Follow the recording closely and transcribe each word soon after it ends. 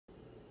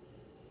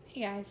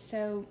Hey guys,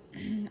 so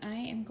I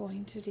am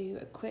going to do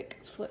a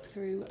quick flip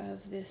through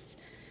of this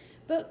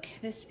book.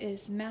 This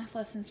is Math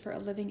Lessons for a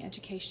Living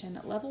Education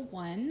Level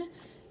 1.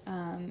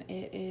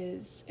 It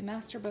is a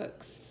master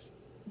books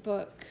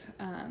book,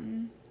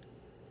 and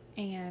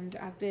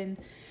I've been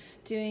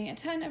doing a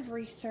ton of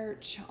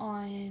research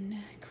on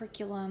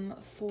curriculum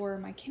for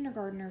my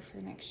kindergartner for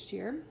next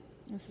year.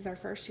 This is our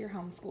first year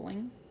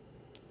homeschooling,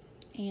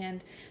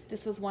 and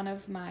this was one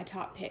of my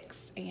top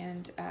picks,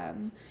 and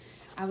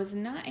I was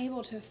not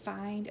able to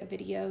find a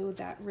video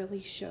that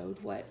really showed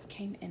what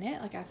came in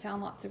it. Like, I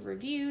found lots of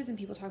reviews and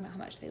people talking about how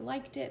much they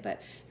liked it, but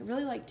I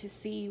really like to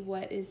see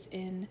what is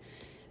in,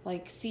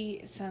 like,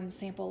 see some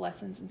sample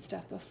lessons and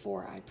stuff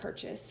before I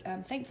purchase.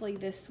 Thankfully,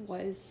 this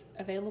was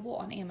available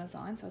on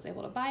Amazon, so I was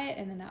able to buy it,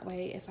 and then that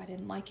way, if I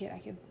didn't like it, I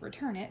could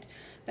return it.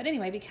 But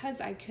anyway,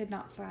 because I could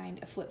not find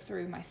a flip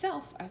through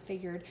myself, I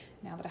figured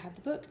now that I have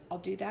the book, I'll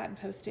do that and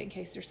post it in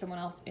case there's someone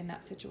else in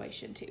that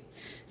situation too.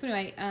 So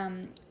anyway,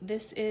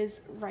 this is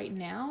right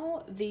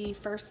now the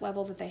first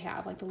level that they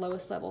have, like the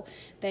lowest level.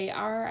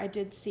 I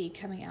did see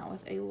coming out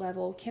with a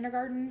level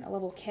kindergarten, a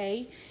level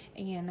K,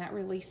 and that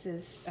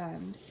releases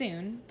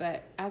soon.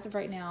 But as of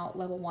right now,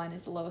 level 1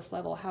 is the lowest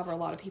level. However, a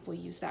lot of people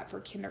use that for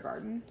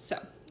kindergarten. So,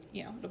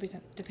 you know, it'll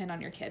depend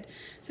on your kid.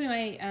 So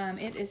anyway,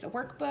 it is a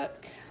workbook.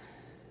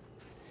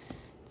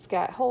 It's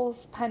got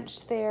holes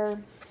punched there.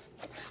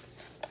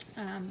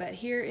 But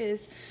here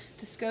is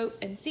the scope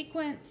and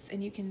sequence,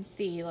 and you can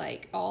see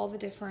like all the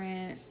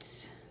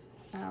different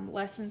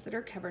lessons that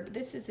are covered.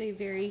 This is a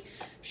very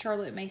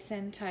Charlotte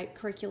Mason type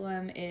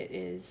curriculum. It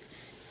is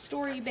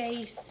story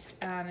based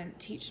and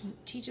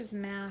teaches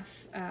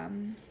math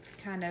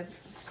kind of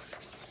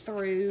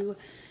through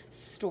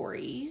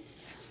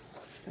stories.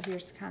 So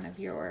here's kind of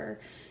your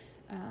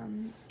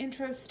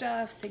intro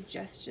stuff,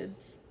 suggested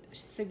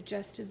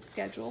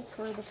schedule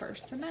for the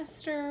first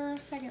semester,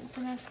 second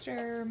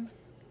semester,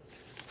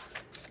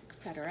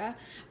 etc.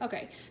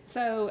 Okay,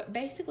 so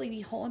basically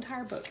the whole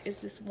entire book is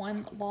this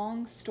one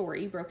long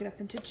story broken up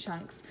into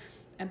chunks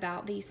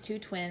about these two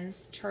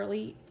twins,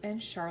 Charlie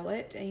and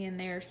Charlotte, and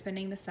they're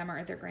spending the summer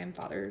at their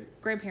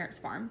grandparents'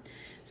 farm.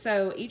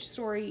 So each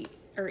story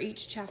or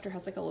each chapter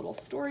has like a little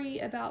story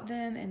about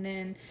them, and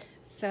then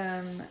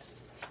some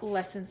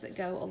lessons that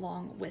go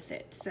along with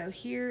it. So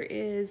here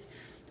is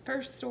the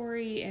first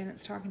story, and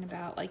it's talking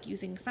about like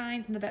using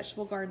signs in the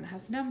vegetable garden that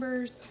has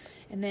numbers,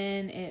 and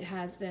then it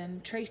has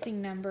them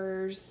tracing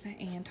numbers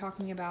and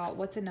talking about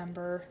what's a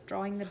number,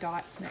 drawing the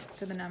dots next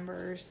to the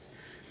numbers.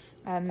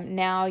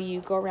 Now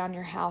you go around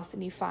your house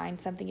and you find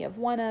something you have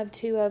 1 of,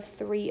 2 of,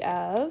 3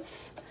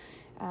 of,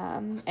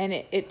 and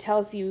it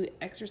tells you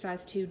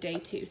exercise 2, day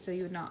 2, so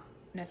you would not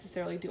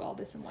necessarily do all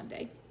this in one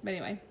day. But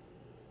anyway,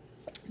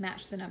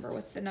 match the number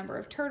with the number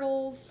of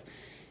turtles.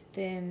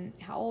 Then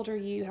how old are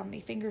you? How many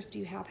fingers do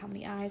you have? How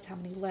many eyes? How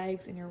many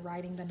legs? And you're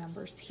writing the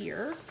numbers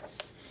here.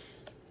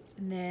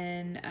 And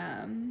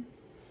then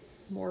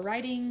more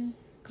writing,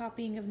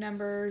 copying of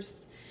numbers,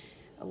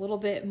 a little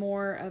bit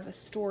more of a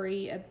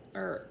story,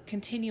 or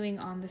continuing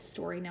on the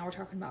story. Now we're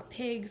talking about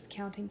pigs,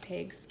 counting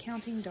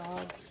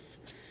dogs,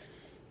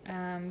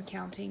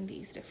 counting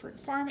these different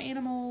farm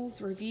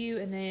animals, review,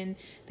 and then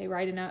they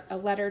write a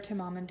letter to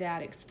mom and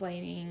dad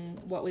explaining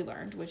what we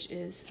learned, which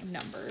is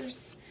numbers.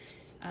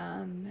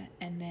 And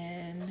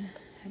then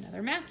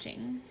another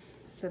matching.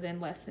 So then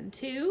lesson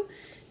 2,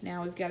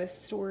 now we've got a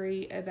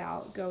story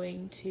about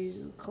going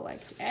to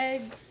collect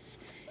eggs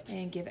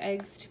and give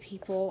eggs to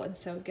people, and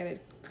so we've got to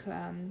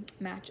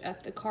match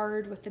up the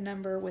card with the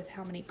number with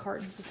how many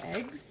cartons of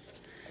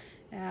eggs.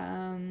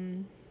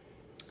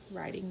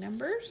 Writing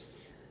numbers.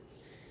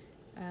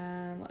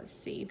 Let's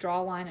see,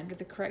 draw a line under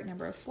the correct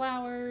number of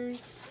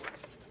flowers,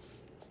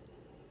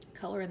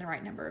 color in the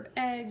right number of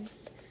eggs,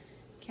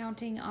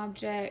 counting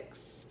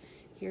objects.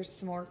 Here's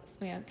some more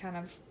kind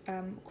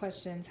of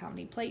questions. How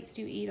many plates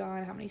do you eat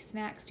on? How many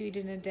snacks do you eat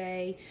in a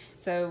day?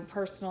 So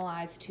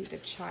personalized to the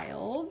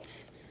child.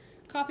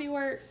 Copy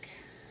work.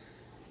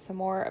 Some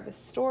more of a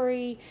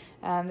story.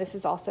 This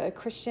is also a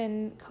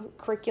Christian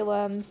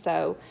curriculum,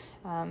 so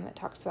it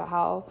talks about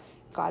how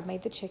God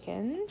made the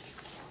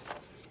chickens.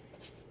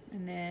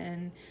 And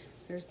then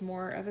there's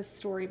more of a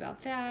story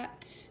about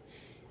that.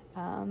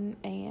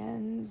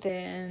 And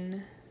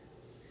then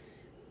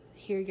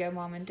here you go,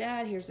 mom and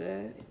dad. Here's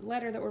a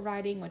letter that we're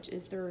writing, which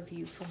is the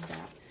review from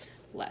that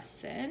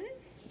lesson.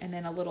 And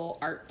then a little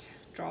art,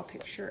 draw a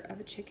picture of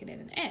a chicken and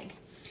an egg.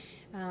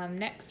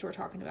 Next, we're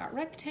talking about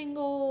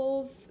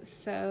rectangles.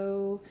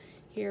 So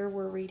here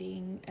we're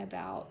reading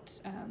about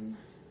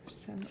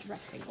some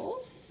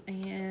rectangles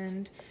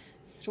and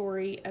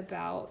story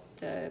about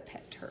the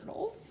pet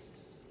turtle.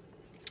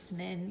 And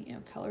then, you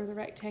know, color the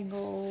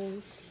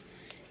rectangles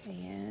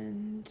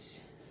and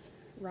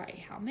write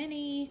how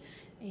many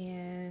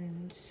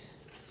and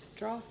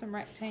draw some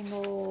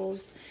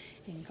rectangles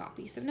and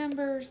copy some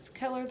numbers,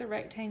 color the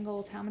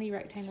rectangles, how many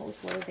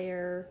rectangles were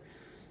there,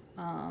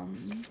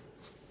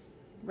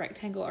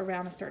 rectangle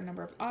around a certain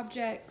number of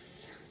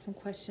objects, some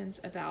questions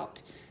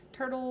about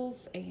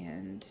turtles,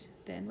 and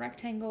then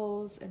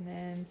rectangles, and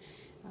then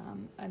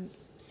and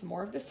some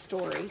more of the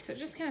story. So it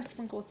just kind of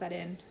sprinkles that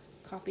in.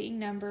 Copying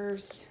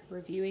numbers,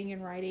 reviewing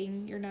and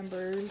writing your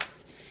numbers,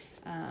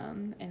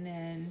 and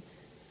then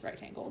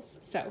rectangles.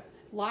 So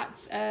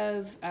lots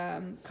of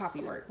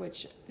copy work,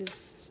 which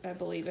is, I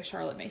believe, a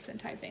Charlotte Mason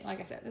type thing.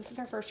 Like I said, this is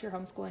our first year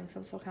homeschooling, so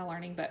I'm still kind of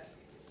learning, but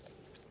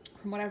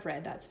from what I've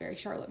read, that's very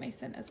Charlotte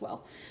Mason as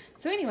well.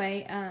 So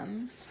anyway,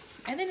 and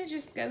then it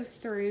just goes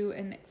through,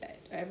 and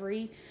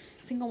every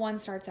single one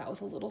starts out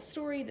with a little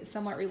story that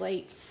somewhat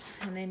relates,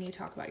 and then you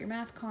talk about your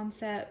math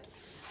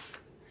concepts,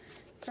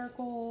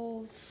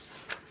 circles,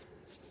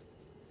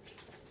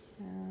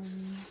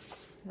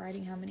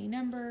 writing how many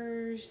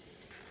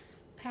numbers,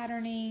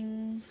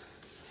 patterning,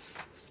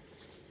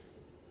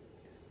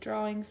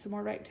 drawing some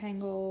more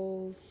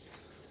rectangles,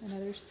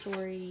 another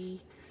story,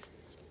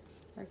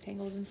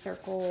 rectangles and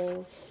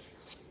circles,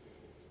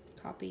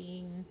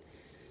 copying,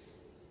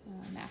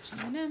 matching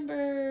the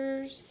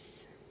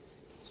numbers,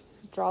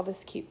 draw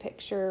this cute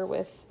picture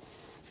with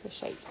the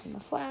shapes and the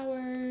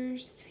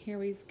flowers. Here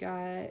we've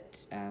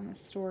got a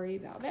story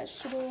about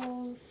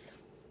vegetables.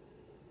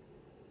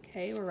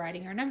 Okay, we're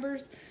writing our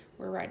numbers,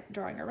 we're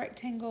drawing a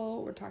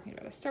rectangle, we're talking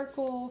about a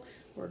circle,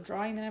 we're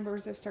drawing the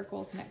numbers of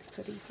circles next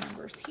to these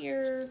numbers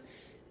here,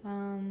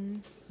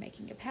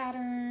 making a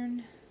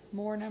pattern,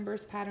 more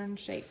numbers, patterns,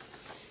 shapes,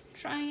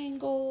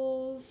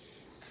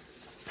 triangles.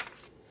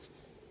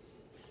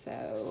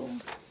 So,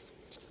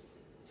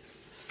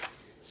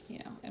 you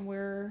know, and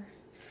we're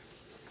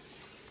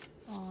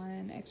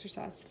on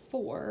exercise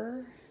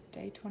 4,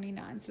 day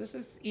 29. So this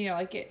is, you know,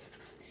 like it,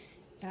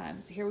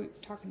 so here we're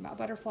talking about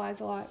butterflies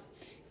a lot.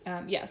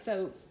 Yeah,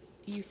 so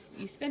you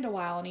spend a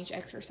while on each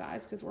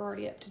exercise because we're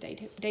already up to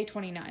day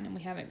 29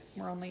 and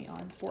we're only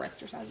on 4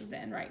 exercises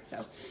in, right?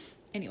 So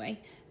anyway,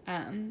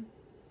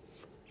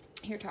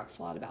 here talks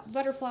a lot about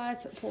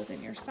butterflies, so it pulls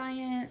in your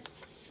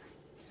science.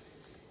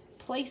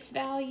 Place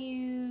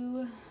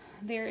value,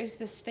 there is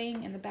this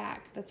thing in the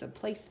back that's a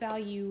place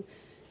value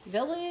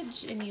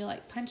village, and you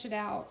like punch it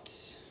out,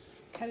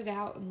 cut it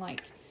out, and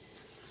like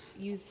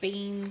use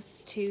beans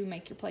to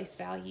make your place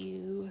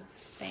value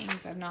things.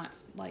 I've not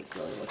like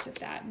really looked at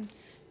that and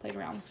played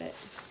around with it,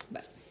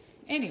 but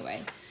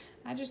anyway,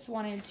 I just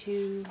wanted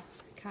to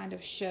kind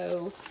of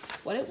show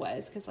what it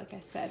was, because like I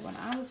said, when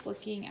I was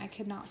looking, I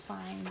could not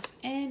find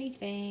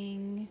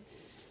anything.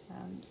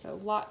 So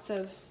lots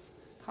of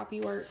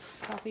copy work,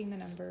 copying the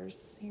numbers.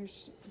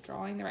 Here's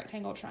drawing the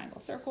rectangle,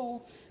 triangle,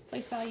 circle,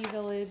 place value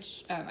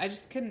village. I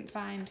just couldn't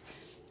find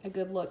a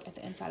good look at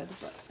the inside of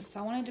the book, and so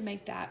I wanted to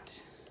make that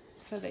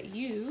so that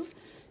you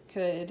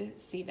could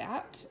see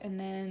that and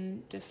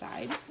then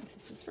decide if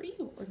this is for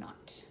you or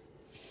not.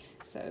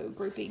 So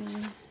grouping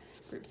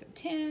groups of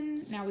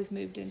 10. Now we've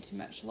moved into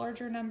much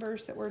larger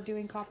numbers that we're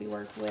doing copy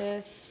work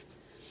with.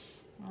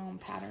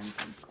 Patterns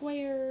and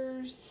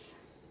squares.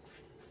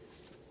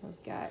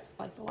 We've got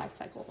like the life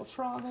cycle of a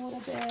frog a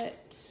little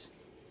bit.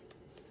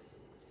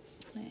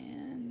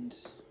 And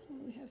what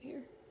do we have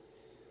here?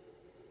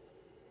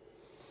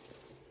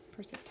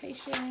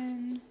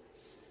 Precipitation.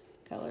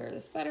 Color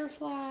this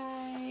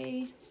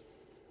butterfly.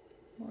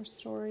 More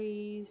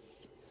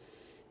stories.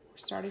 We're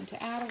starting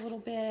to add a little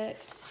bit.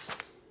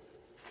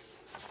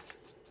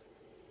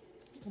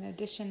 An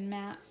addition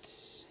mat,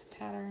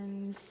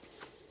 patterns,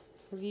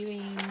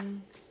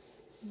 reviewing,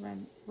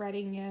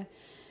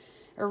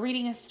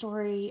 reading a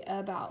story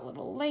about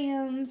little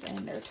lambs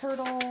and their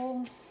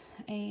turtle.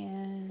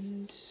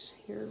 And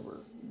here we're,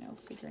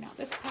 figuring out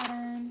this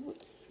pattern.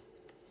 Whoops.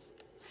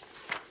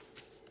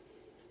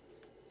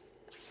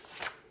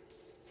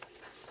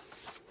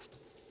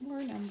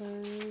 More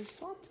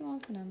numbers, lots and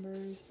lots of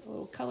numbers. A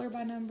little color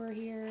by number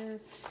here.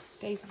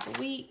 Days of the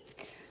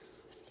week.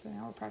 So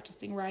now we're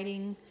practicing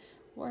writing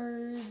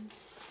words.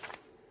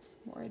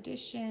 More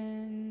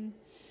addition.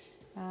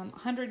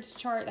 Hundreds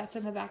chart, that's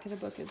in the back of the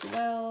book as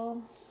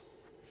well.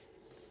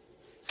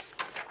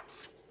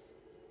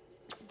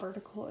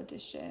 Vertical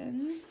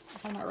addition.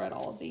 I have not read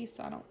all of these,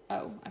 so I don't,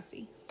 oh, I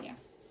see. Yeah,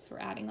 so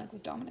we're adding like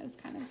with dominoes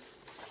kind of.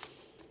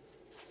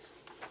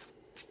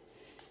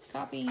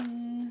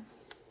 Copying.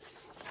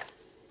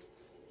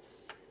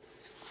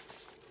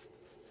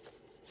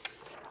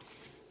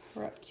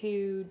 We're up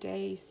to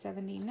day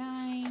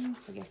 79,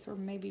 so I guess we're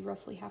maybe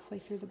roughly halfway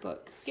through the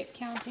book. Skip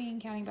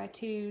counting, counting by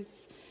twos.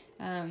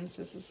 So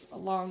this is a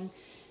long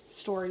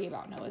story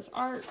about Noah's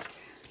Ark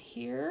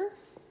here.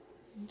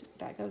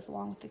 That goes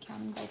along with the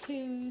counting by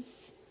twos.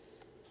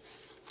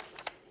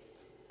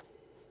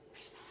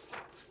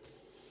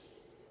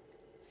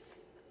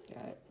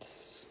 Got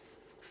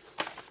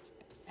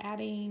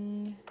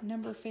adding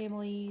number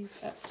families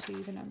up to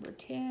the number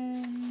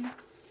 10.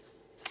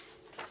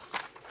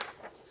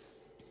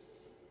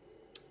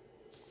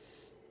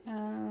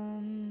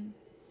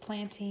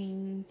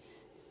 Planting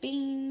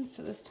beans.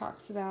 So this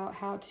talks about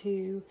how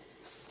to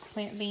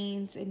plant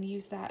beans and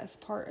use that as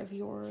part of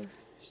your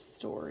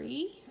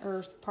story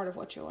or part of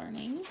what you're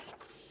learning.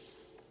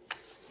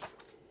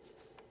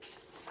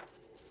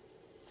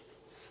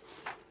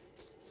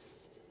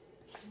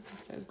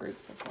 So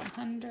groups of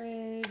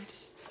 100.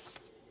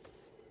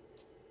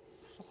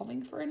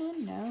 solving for an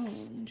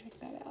unknown. Check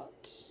that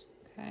out.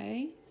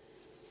 Okay.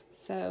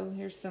 So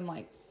here's some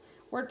like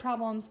word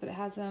problems, but it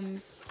has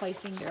them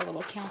placing their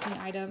little counting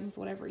items,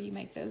 whatever you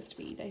make those to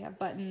be. They have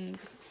buttons,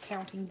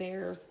 counting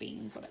bears,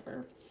 beans,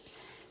 whatever.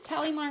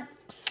 Tally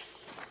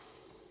marks.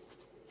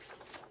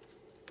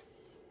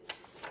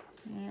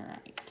 All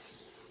right.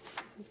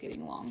 This is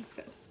getting long,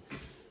 so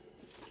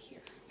let's see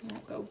here. We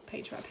won't go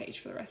page by page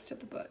for the rest of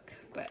the book,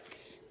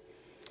 but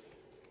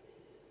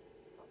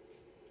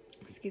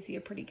this gives you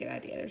a pretty good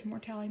idea. There's more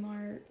tally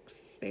marks.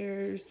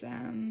 There's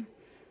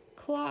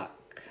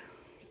clock,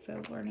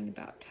 so learning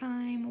about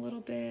time a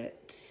little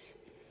bit.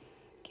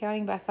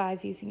 Counting by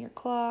fives using your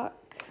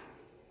clock.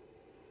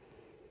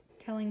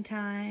 Telling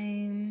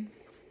time.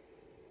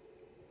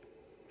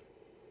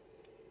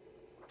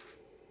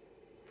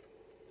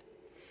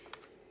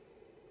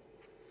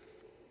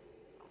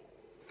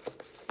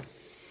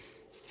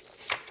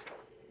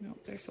 Nope,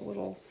 there's a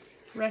little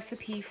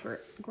recipe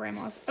for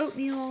grandma's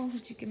oatmeal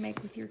that you can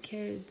make with your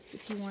kids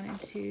if you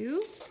wanted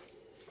to.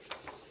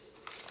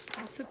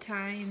 Lots of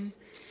time.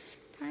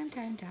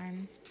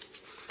 Time.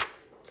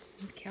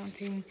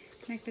 Counting,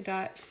 connect the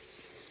dots,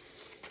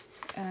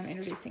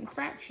 introducing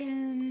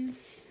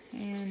fractions,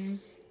 and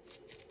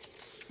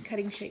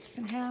cutting shapes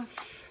in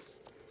half.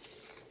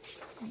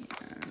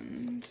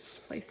 And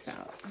place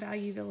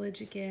value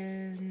village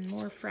again,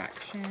 more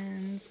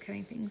fractions,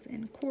 cutting things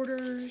in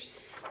quarters.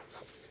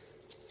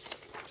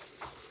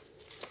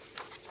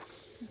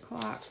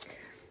 Clock,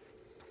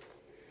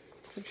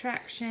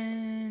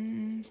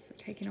 subtraction, so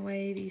taking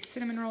away these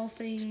cinnamon roll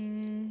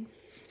things,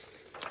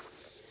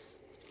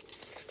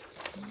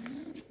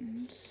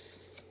 and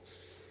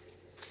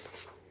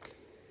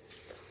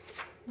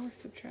more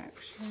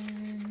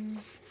subtraction.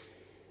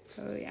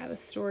 Oh yeah, the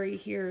story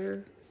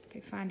here, they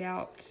find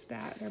out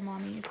that their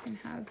mommy is going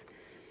to have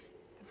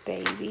a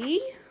baby,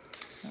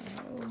 so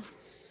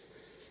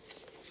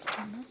I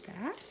love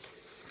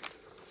that.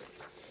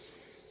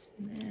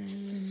 And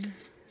then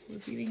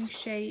reviewing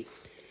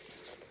shapes,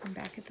 and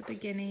back at the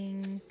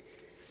beginning,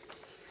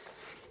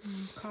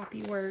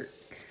 copy work,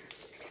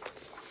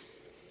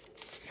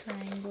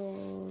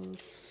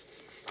 triangles,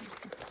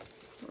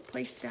 more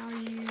place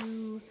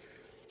value,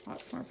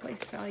 lots more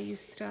place value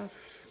stuff,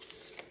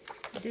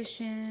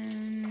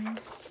 addition,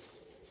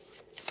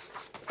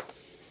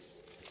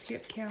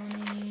 skip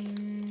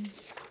counting,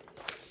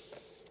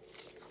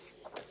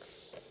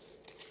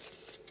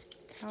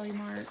 tally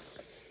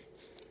marks.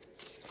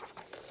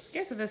 I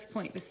guess at this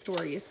point the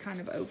story is kind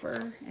of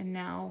over, and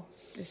now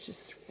there's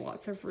just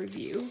lots of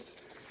reviewing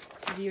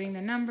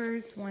the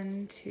numbers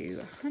 1 to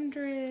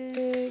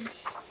 100,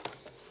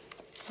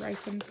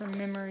 write them from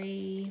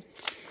memory.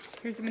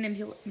 Here's the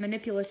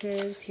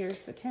manipulatives.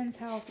 Here's the tens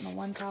house and the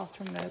ones house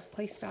from the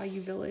place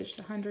value village,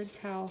 the hundreds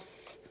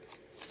house.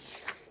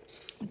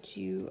 Once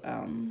you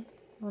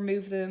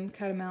remove them,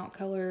 cut them out,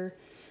 color,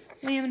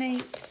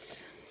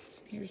 laminate.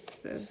 Here's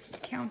the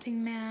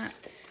counting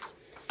mat.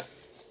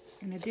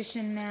 An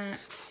addition mat,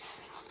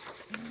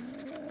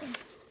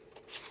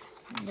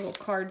 little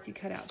cards you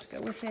cut out to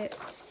go with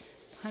it,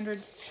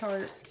 hundreds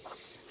chart,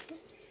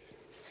 oops,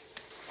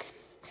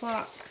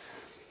 clock,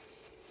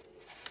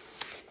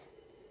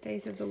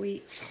 days of the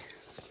week,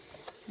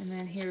 and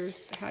then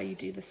here's how you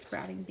do the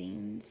sprouting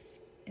beans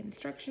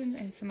instructions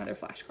and some other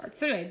flashcards.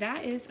 So anyway,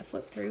 that is a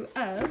flip through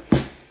of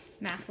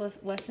Math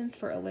Lessons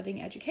for a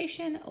Living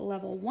Education,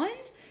 Level 1.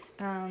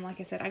 Like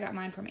I said, I got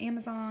mine from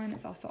Amazon.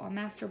 It's also on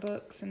Master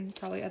Books and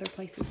probably other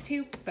places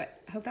too, but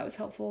I hope that was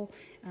helpful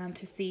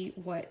to see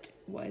what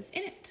was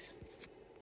in it.